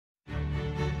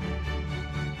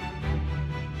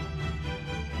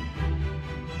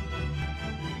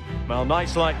Well,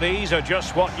 nights like these are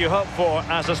just what you hope for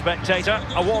as a spectator.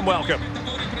 A warm welcome.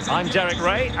 I'm Derek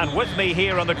Ray, and with me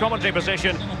here on the commentary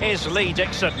position is Lee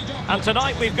Dixon. And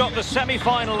tonight we've got the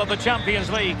semi-final of the Champions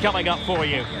League coming up for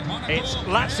you. It's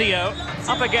Lazio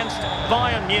up against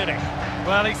Bayern Munich.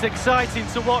 Well, it's exciting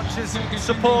to watch as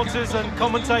supporters and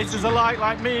commentators alike,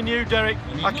 like me and you, Derek.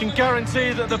 I can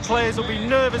guarantee that the players will be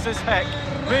nervous as heck.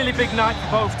 Really big night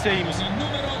for both teams.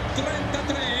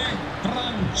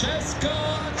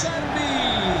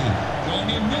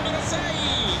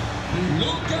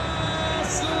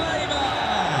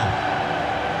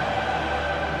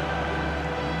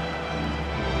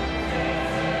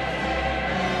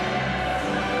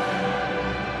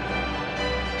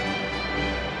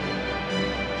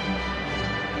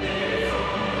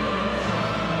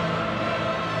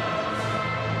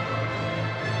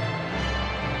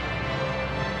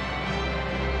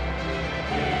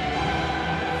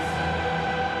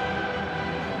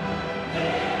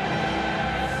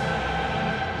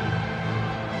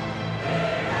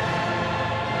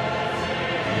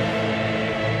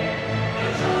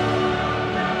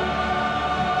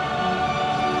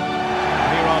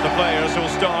 Players will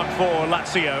start for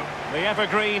Lazio. The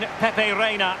evergreen Pepe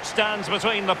Reina stands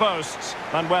between the posts.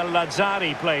 Manuel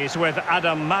Lazzari plays with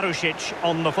Adam Marusic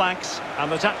on the flanks.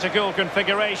 And the tactical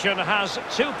configuration has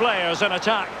two players in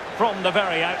attack from the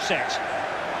very outset.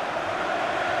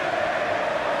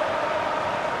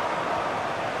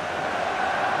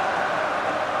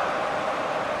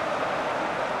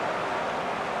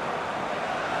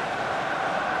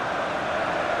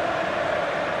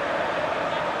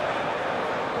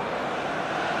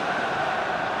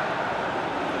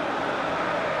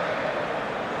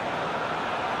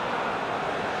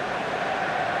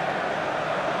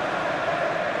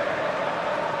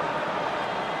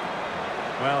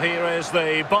 Well, here is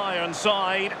the Bayern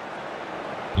side.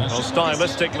 Well,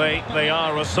 stylistically, they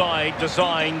are a side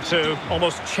designed to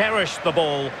almost cherish the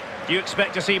ball. Do you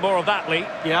expect to see more of that, Lee?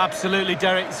 Yeah, absolutely,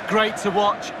 Derek. It's great to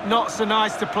watch. Not so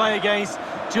nice to play against.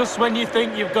 Just when you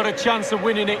think you've got a chance of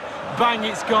winning it, bang,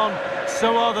 it's gone.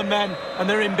 So are the men, and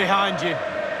they're in behind you.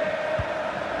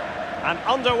 And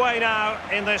underway now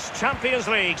in this Champions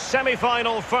League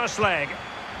semi-final first leg.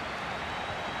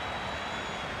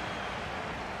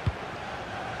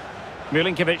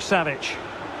 Milinkovic-Savic.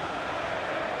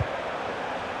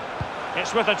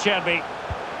 It's with Acerbi.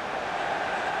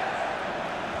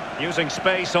 Using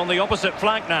space on the opposite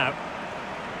flank now.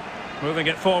 Moving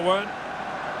it forward.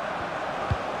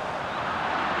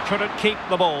 Couldn't keep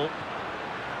the ball.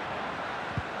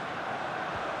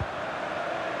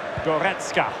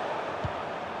 Goretzka.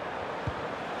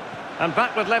 And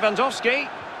back with Lewandowski.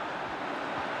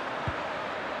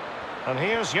 And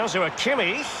here's Joshua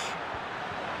Kimmich.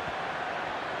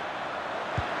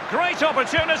 Great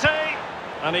opportunity,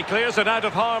 and he clears it out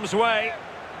of harm's way.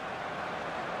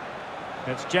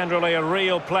 It's generally a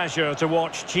real pleasure to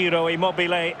watch Ciro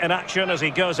Immobile in action as he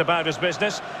goes about his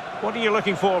business. What are you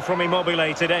looking for from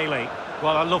Immobile today, Lee?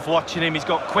 Well, I love watching him. He's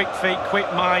got quick feet,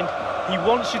 quick mind. He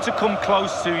wants you to come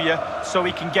close to you so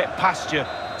he can get past you.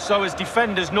 So as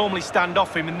defenders normally stand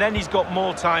off him, and then he's got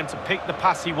more time to pick the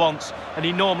pass he wants, and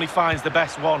he normally finds the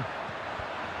best one.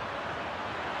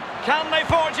 Can they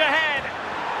forge ahead?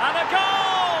 And a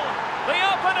goal! The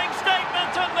opening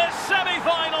statement in this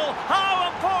semi-final. How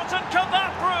important can that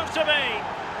prove to be?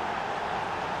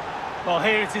 Well,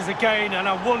 here it is again, and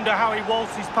I wonder how he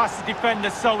waltzes past the defender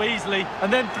so easily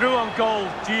and then through on goal.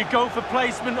 Do you go for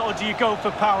placement or do you go for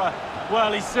power?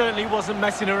 Well, he certainly wasn't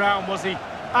messing around, was he?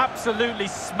 Absolutely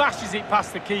smashes it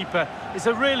past the keeper. It's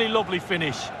a really lovely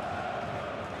finish.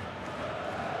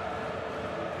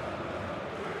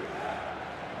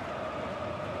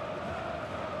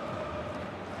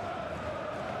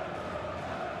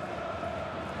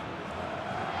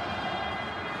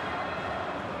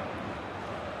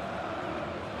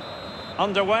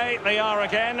 Underway they are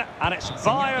again, and it's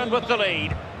Bayern with the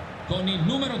lead. Con il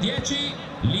numero 10,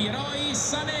 Leroy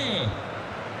Sané.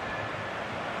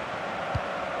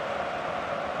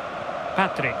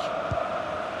 Patrick.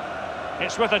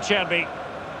 It's with Acerbi.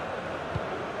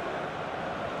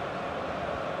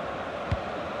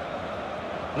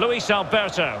 Luis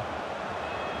Alberto.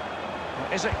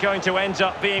 Is it going to end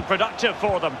up being productive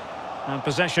for them? And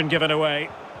possession given away.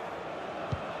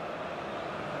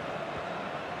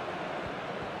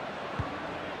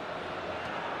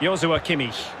 Joshua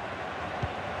Kimmich.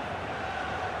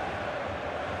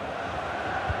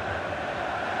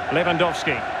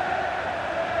 Lewandowski.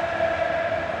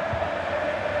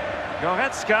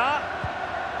 Goretzka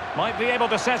might be able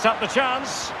to set up the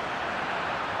chance.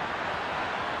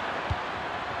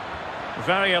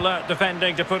 Very alert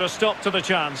defending to put a stop to the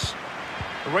chance.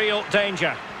 Real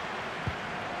danger.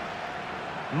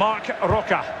 Mark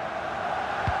Roca.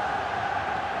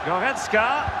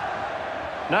 Goretzka.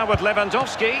 Now with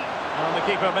Lewandowski. And the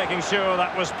keeper making sure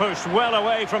that was pushed well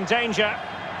away from danger.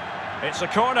 It's a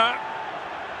corner.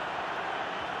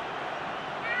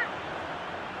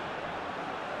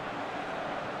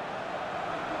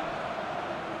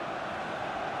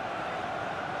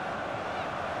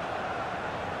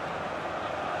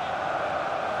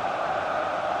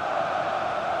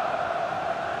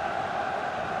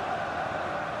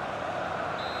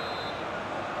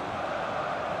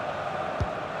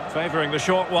 Favouring the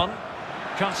short one.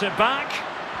 Cuts it back.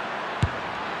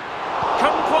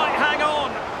 Couldn't quite hang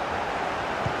on.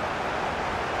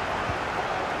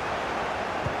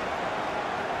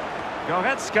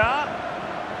 Goretzka.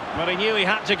 But he knew he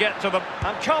had to get to the...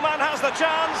 And Coman has the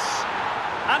chance.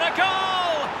 And a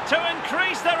goal to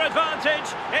increase their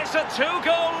advantage. It's a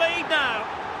 2-goal lead now.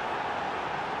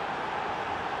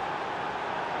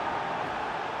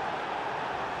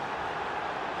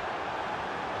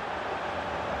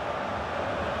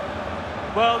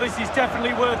 Well, this is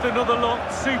definitely worth another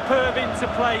look. Superb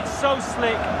interplay, so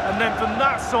slick. And then from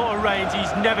that sort of range,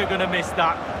 he's never going to miss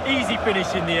that. Easy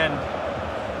finish in the end.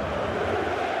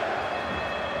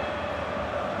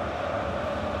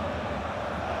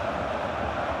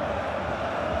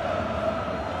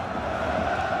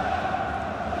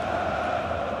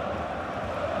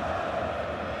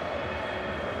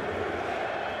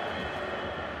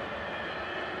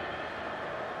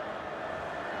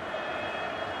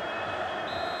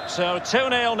 So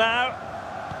 2-0 now.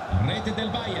 Rete del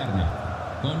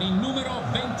Bayern con il numero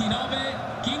 29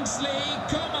 Kingsley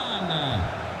Coman.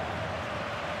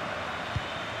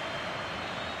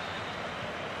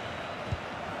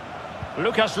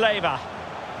 Lucas Leiva.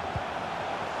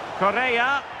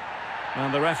 Correa.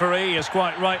 And the referee is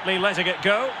quite rightly letting it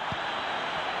go.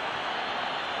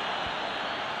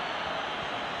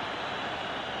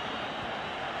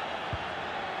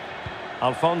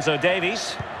 Alphonso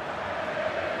Davies.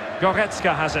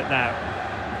 Goretzka has it now.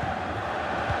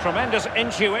 Tremendous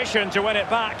intuition to win it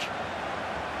back.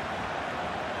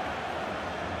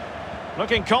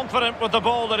 Looking confident with the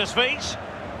ball at his feet.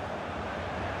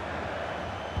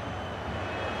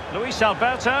 Luis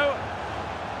Alberto.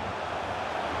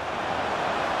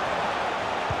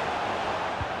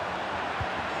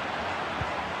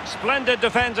 Splendid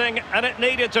defending, and it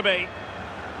needed to be.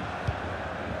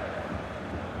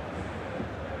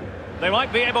 They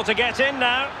might be able to get in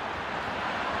now.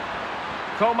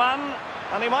 Coman,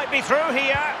 and he might be through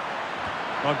here.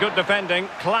 Well, good defending,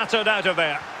 clattered out of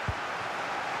there.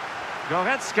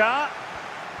 Goretzka.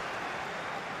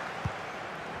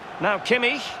 Now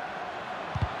Kimmich.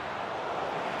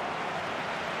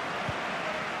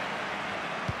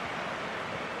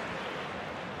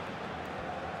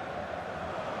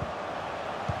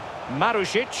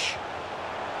 Marusic.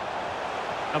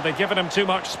 Have they given him too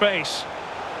much space?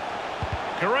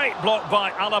 Great block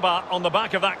by Alaba on the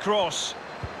back of that cross.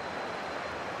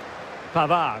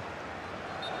 Pavard.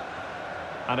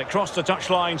 And it crossed the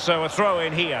touchline, so a throw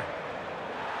in here.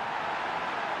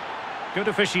 Good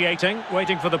officiating,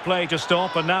 waiting for the play to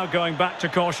stop and now going back to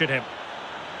caution him.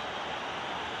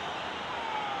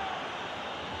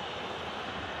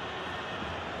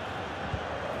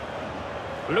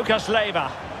 Lucas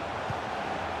Leiva.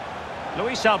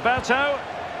 Luis Alberto.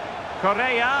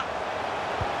 Correa.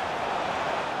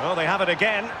 Well, they have it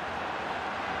again.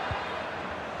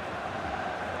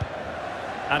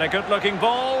 And a good-looking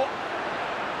ball.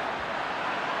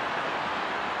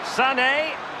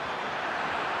 Sané.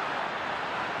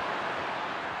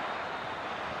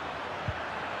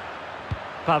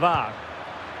 Pavard.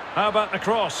 How about the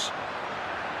cross?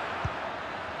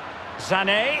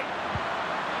 Sané.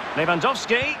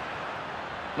 Lewandowski.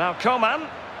 Now Coman.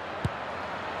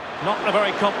 Not a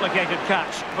very complicated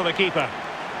catch for the keeper.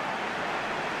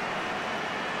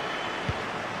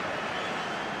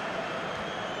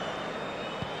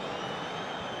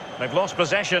 They've lost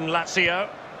possession, Lazio.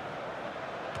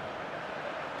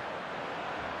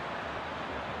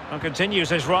 And continues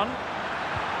his run.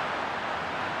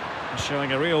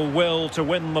 Showing a real will to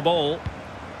win the ball.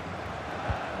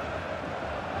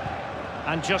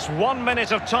 And just 1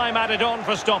 minute of time added on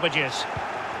for stoppages.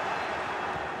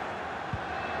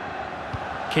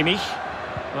 Kimmich.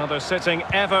 Well, they're sitting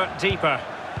ever deeper.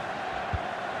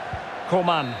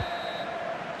 Coman.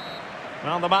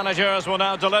 Well, the managers will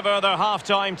now deliver their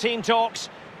half-time team talks.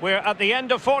 We're at the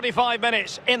end of 45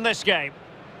 minutes in this game.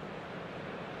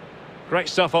 Great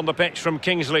stuff on the pitch from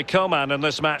Kingsley Coman in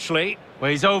this match, Lee. Well,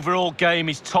 his overall game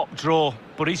is top draw,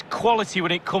 but his quality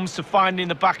when it comes to finding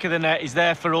the back of the net is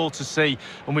there for all to see,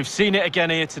 and we've seen it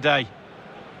again here today.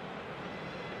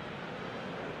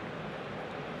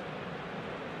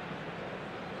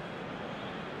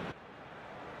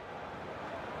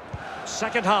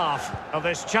 Second half of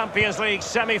this Champions League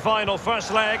semi-final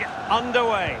first leg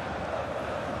underway.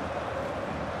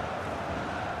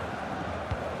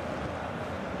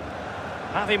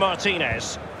 Javi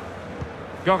Martinez.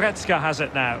 Goretzka has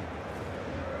it now.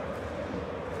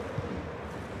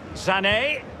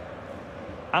 Sané.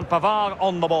 And Pavard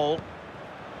on the ball.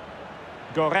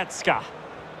 Goretzka.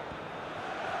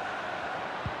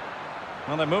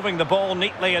 Well, they're moving the ball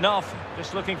neatly enough.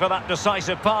 Just looking for that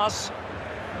decisive pass.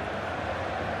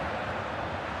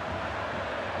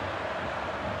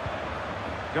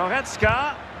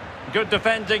 Goretzka. Good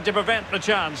defending to prevent the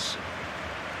chance.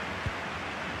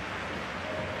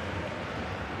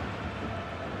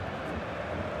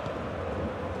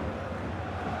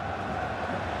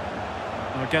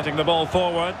 We're getting the ball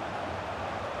forward.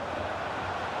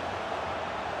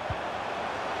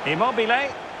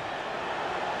 Immobile.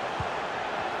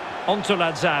 On to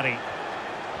Lazzari.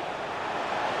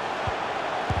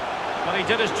 Well, he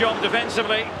did his job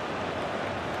defensively.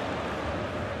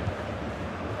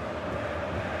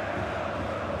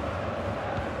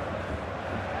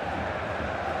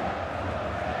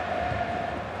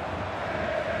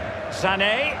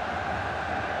 Sané.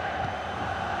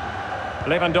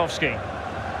 Lewandowski.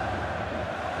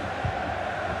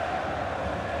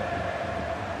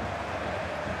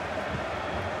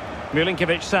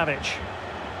 Milinkovic-Savic.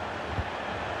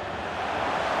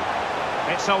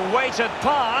 It's a weighted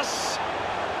pass.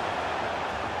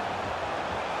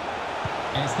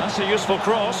 That's a useful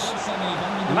cross.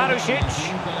 Marušić.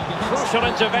 Crucial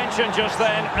intervention just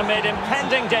then amid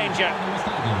impending danger.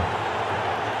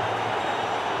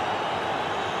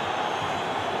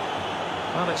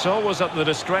 Well, it's always at the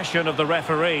discretion of the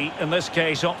referee, in this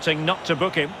case opting not to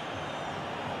book him.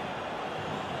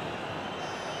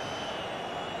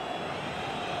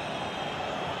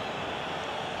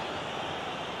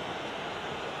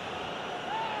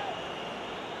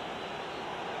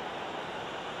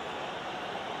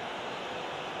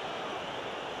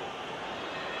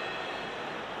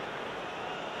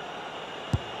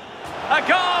 A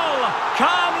goal!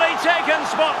 Calmly taken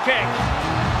spot kick.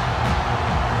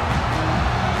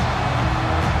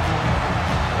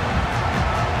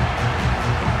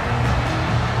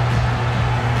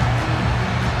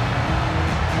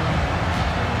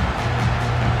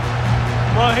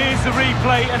 Well, here's the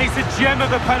replay, and it's a gem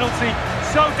of a penalty.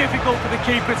 So difficult for the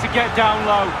keeper to get down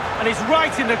low, and it's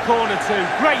right in the corner too.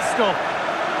 Great stuff.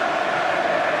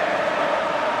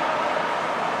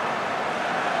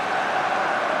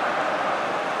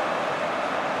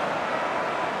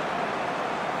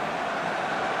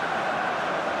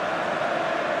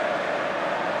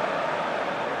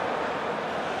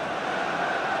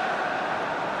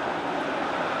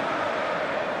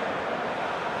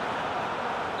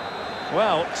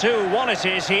 Well, 2-1 it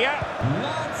is here.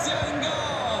 Lazio in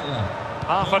goal.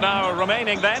 Half an hour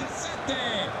remaining then.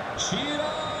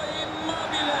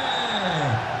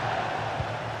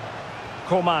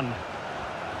 Coman.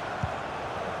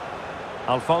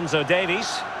 Alphonso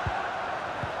Davies.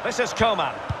 This is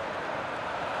Coman.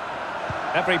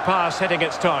 Every pass hitting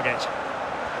its target.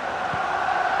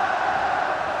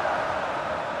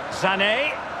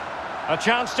 Sané. A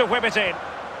chance to whip it in.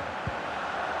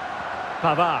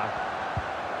 Pavard.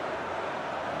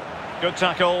 Good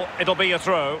tackle, it'll be a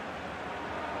throw.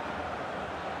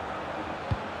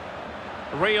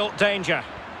 Real danger.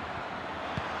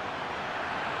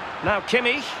 Now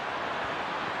Kimmich.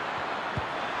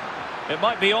 It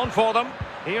might be on for them.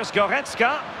 Here's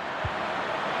Goretzka.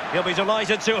 He'll be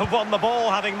delighted to have won the ball,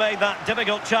 having made that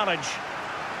difficult challenge.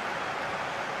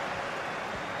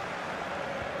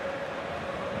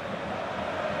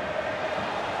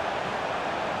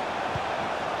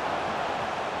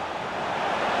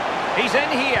 He's in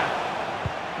here.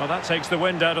 Well, that takes the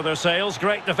wind out of their sails.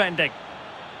 Great defending.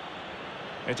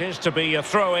 It is to be a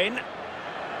throw-in.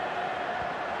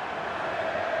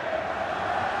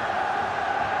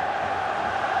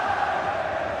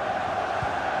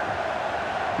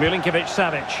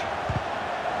 Milinkovic-Savic.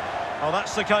 Oh,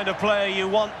 that's the kind of play you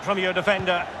want from your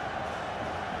defender.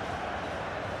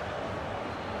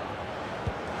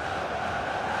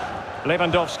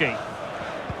 Lewandowski.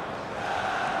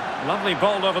 Lovely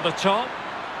ball over the top.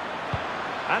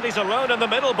 And he's alone in the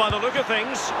middle by the look of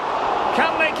things.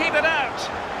 Can they keep it out?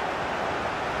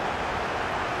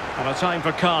 And a time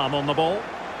for calm on the ball.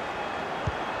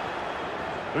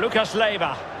 Lucas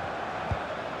Leiva.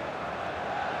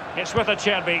 It's with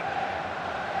Acerbi.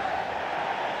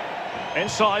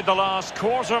 Inside the last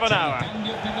quarter of an hour.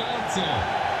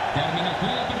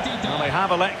 Well, they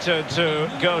have elected to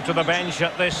go to the bench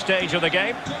at this stage of the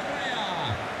game.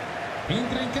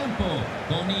 Entra in campo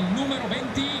con il numero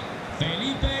 20,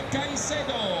 Felipe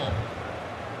Caicedo.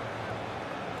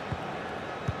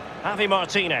 Javi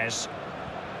Martinez.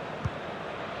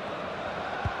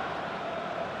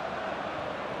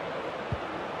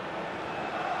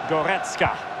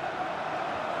 Goretzka.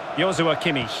 Joshua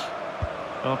Kimmich.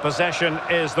 Well, possession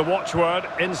is the watchword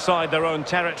inside their own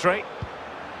territory.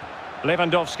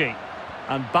 Lewandowski.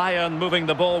 And Bayern moving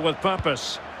the ball with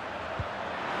purpose.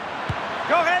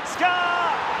 Goretzka!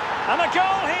 And a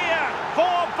goal here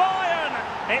for Bayern.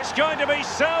 It's going to be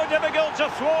so difficult to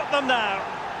thwart them now.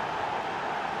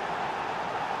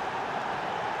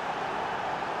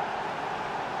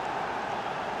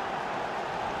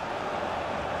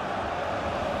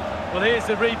 Well, here's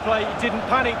the replay. He didn't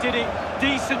panic, did he?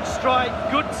 Decent strike,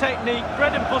 good technique,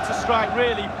 bread and butter strike,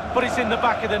 really, but it's in the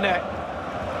back of the net.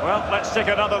 Well, let's take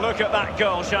another look at that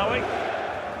goal, shall we?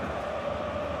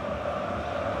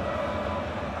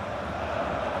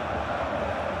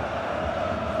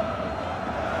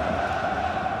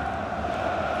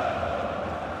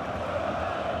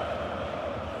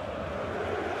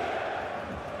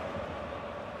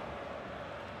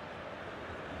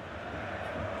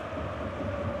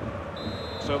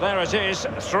 So there it is,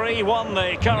 3-1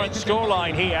 the current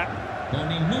scoreline here. Con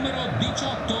il numero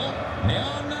 18,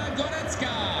 Leon Goretzka.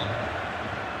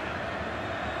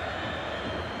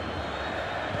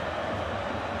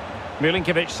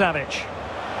 Milinkovic-Savic.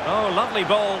 Oh, lovely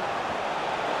ball.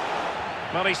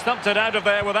 Well, he stumped it out of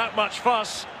there without much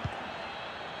fuss.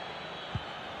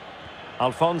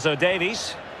 Alphonso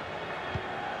Davies.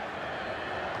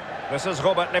 This is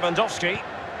Robert Lewandowski.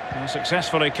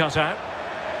 Successfully cut out.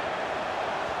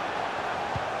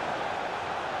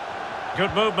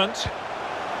 Good movement.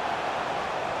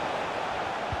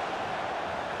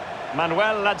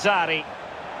 Manuel Lazzari.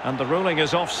 And the ruling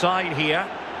is offside here.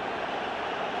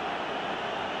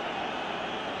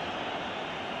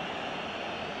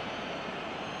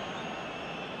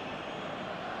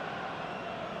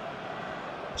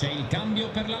 C'è il cambio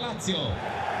per la Lazio.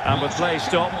 And with play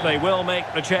stopped, they will make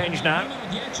the change now.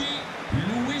 Numero 10,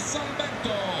 Luis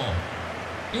Alberto.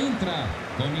 Entra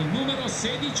con il numero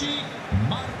 16,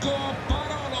 Marco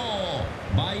Parolo.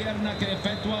 Bayern che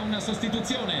effettua una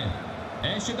sostituzione.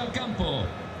 Esce dal campo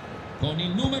con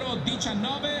il numero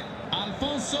 19,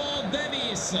 Alphonso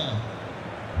Davies.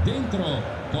 Dentro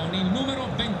con il numero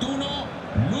 21,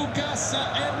 Lucas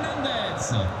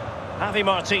Hernandez. Javi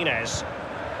Martinez.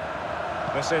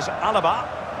 This is Alaba.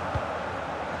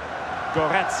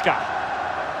 Goretzka.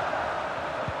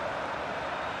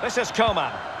 This is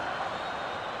Coman.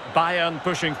 Bayern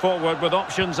pushing forward with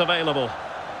options available.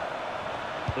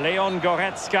 Leon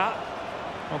Goretzka.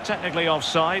 Well, technically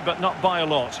offside, but not by a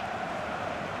lot.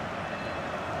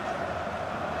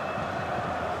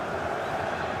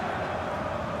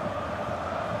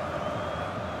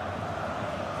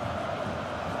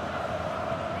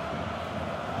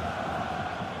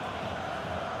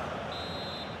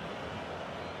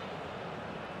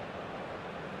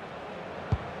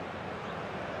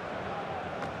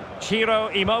 Ciro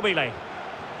Immobile.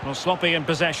 Well, sloppy in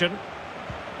possession.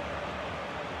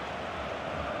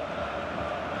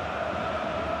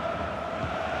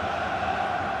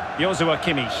 Joshua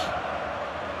Kimmich.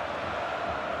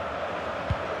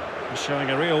 He's showing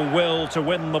a real will to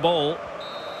win the ball.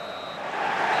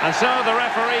 And so the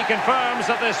referee confirms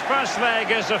that this first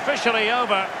leg is officially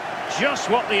over. Just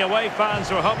what the away fans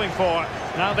were hoping for.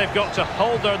 Now they've got to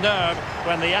hold their nerve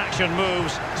when the action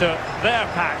moves to their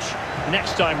patch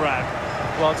next time round.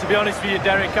 Well, to be honest with you,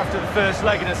 Derek, after the first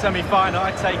leg in a semi-final,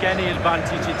 I'd take any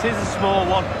advantage. It is a small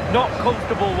one, not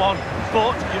comfortable one,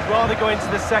 but you'd rather go into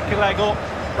the second leg up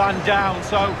than down.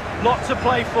 So, lots to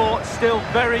play for, still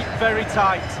very, very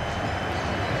tight.